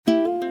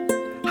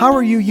How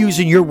are you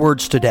using your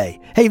words today?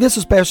 Hey, this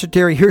is Pastor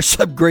Terry. Here's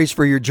some grace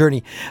for your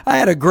journey. I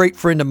had a great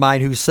friend of mine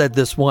who said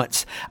this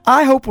once.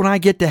 I hope when I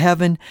get to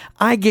heaven,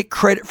 I get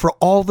credit for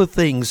all the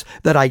things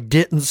that I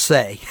didn't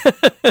say.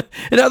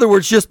 In other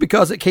words, just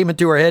because it came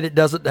into her head, it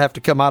doesn't have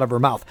to come out of her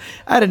mouth.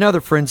 I had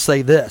another friend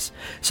say this.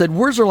 Said,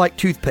 words are like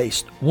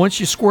toothpaste. Once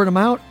you squirt them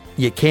out,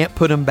 you can't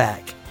put them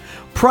back.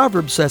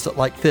 Proverbs says it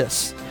like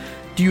this.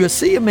 Do you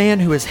see a man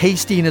who is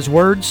hasty in his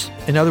words?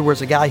 In other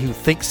words, a guy who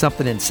thinks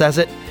something and says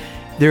it.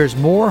 There is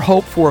more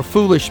hope for a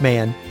foolish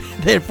man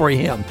than for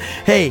him.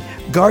 Hey,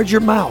 guard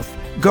your mouth,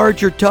 guard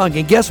your tongue,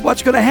 and guess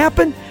what's going to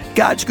happen?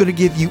 God's going to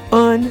give you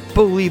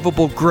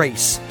unbelievable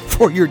grace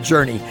for your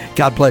journey.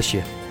 God bless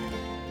you.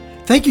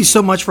 Thank you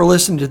so much for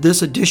listening to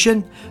this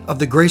edition of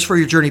the Grace for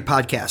Your Journey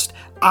podcast.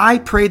 I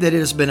pray that it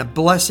has been a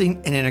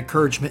blessing and an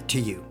encouragement to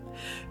you.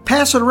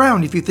 Pass it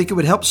around if you think it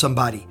would help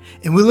somebody,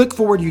 and we look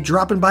forward to you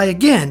dropping by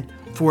again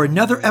for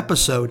another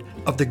episode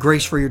of the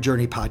Grace for Your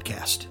Journey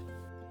podcast.